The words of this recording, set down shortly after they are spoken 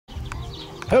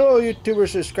Hello YouTuber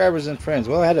subscribers and friends.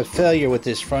 Well, I had a failure with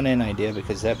this front end idea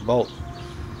because that bolt,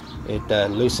 it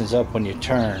loosens up when you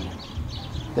turn.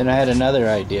 Then I had another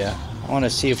idea. I want to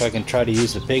see if I can try to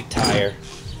use the big tire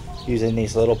using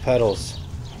these little pedals.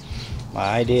 My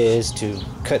idea is to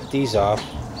cut these off,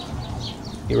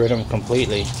 get rid of them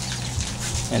completely,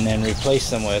 and then replace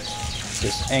them with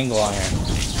this angle iron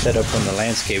set up from the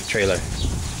landscape trailer.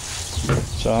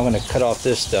 So I'm going to cut off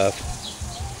this stuff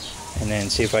and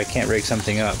then see if I can't rig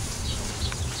something up.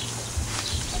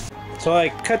 So I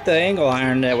cut the angle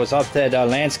iron that was off that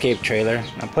landscape trailer.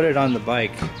 I put it on the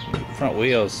bike, front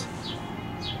wheels,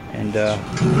 and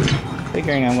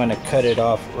figuring I'm going to cut it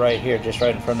off right here, just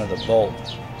right in front of the bolt.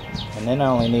 And then I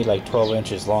only need like 12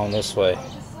 inches long this way.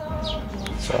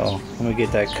 So let me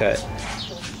get that cut.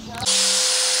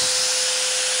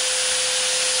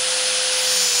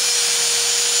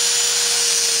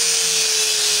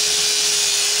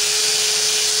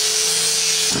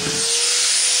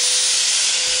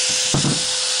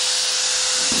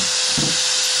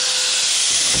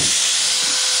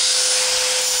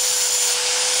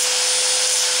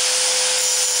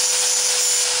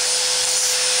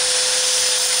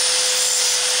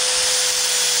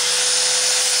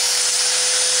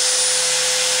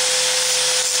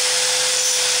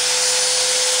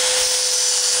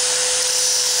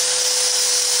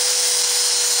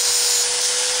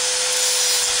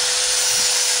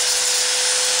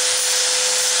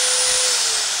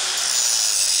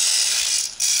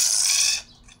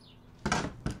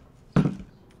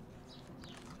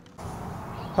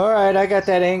 Alright, I got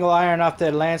that angle iron off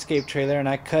that landscape trailer and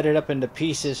I cut it up into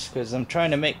pieces because I'm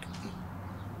trying to make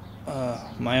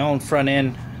my own front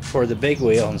end for the big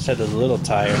wheel instead of the little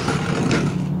tire.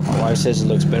 My wife says it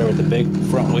looks better with the big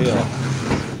front wheel.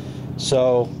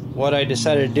 So what I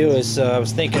decided to do is I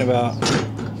was thinking about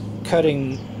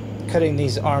cutting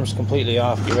these arms completely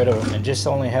off, get rid of them, and just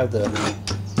only have the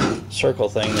circle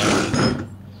thing there.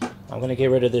 I'm going to get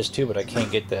rid of this too, but I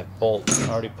can't get that bolt. I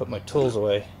already put my tools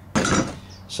away.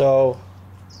 So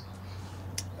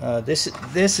this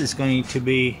is going to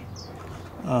be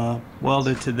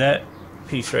welded to that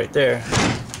piece right there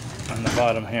on the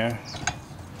bottom here.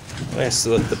 That's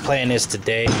what the plan is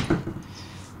today.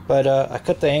 But I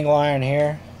cut the angle iron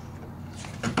here,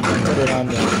 put it on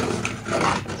the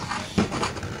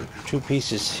two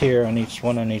pieces here on each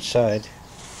one on each side,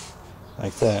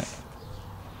 like that.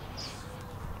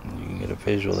 You can get a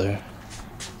visual there.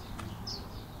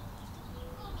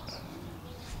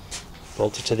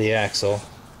 Bolted to the axle.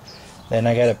 Then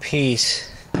I got a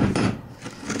piece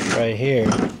right here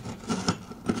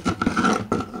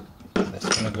that's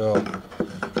gonna go,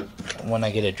 when I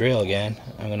get a drill again,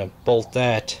 I'm gonna bolt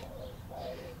that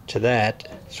to that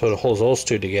so it holds those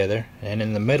two together, and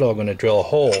in the middle I'm gonna drill a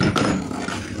hole,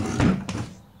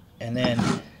 and then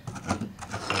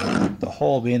the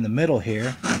hole will be in the middle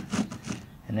here,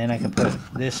 and then I can put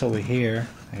this over here.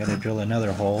 I gotta drill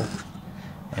another hole,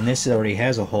 and this already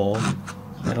has a hole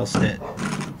that'll sit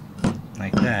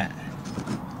like that.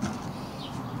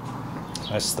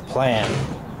 That's the plan.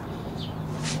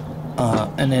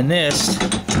 And then this,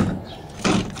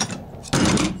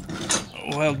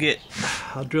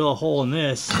 I'll drill a hole in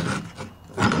this,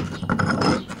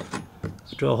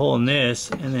 drill a hole in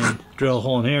this, and then drill a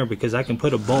hole in here, because I can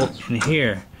put a bolt in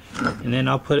here, and then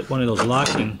I'll put one of those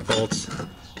locking bolts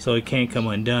so it can't come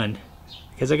undone,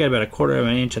 because I got about 1/4 of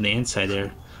an inch on the inside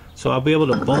there. So I'll be able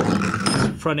to bolt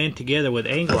front end together with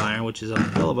angle iron, which is a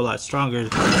hell of a lot stronger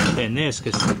than this,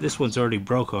 because this one's already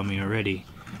broke on me already.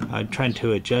 I'm trying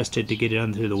to adjust it to get it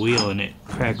under the wheel, and it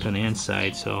cracked on the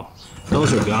inside, so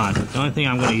those are gone. The only thing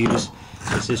I'm going to use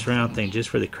is this round thing just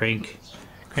for the crank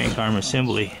arm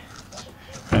assembly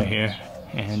right here,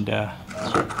 and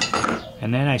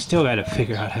then I still got to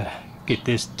figure out how to get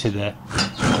this to the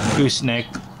gooseneck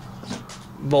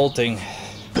bolting.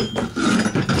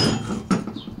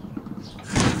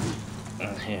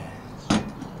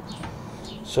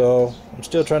 So I'm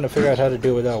still trying to figure out how to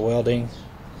do it without welding.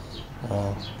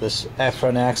 This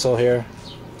front axle here,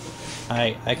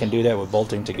 I can do that with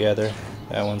bolting together.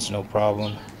 That one's no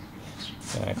problem.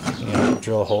 You know,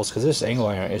 drill holes, because this angle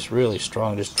iron is really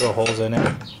strong. Just drill holes in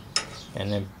it, and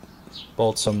then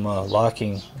bolt some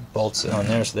locking bolts on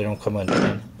there so they don't come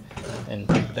undone. And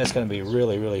that's going to be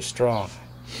really, really strong.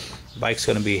 Bike's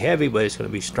going to be heavy, but it's going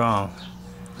to be strong.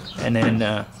 And then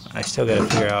I still got to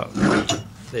figure out,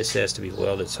 this has to be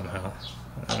welded somehow.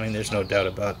 I mean, there's no doubt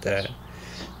about that.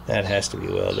 That has to be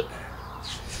welded.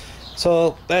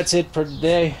 So that's it for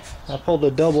today. I pulled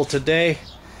a double today.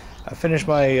 I finished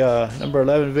my number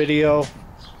 11 video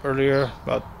earlier,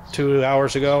 about 2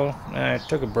 hours ago. And I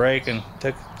took a break and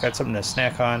got something to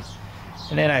snack on.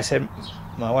 And then I said,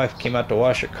 my wife came out to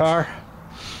wash her car.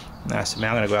 And I said,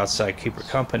 man, I'm going to go outside, keep her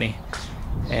company.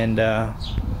 And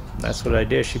that's what I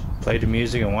did. She played the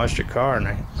music and washed her car, and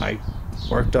I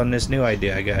worked on this new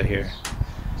idea I got here.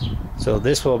 So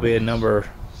this will be a number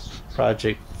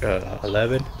project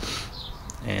 11.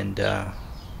 And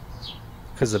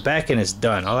because the back end is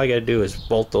done, all I got to do is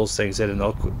bolt those things in, and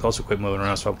they'll also quit moving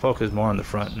around. So I'm focused more on the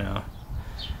front now.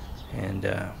 And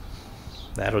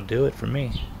that'll do it for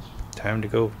me. Time to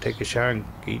go take a shower and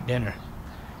eat dinner.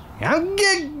 I'm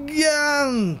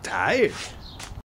tired.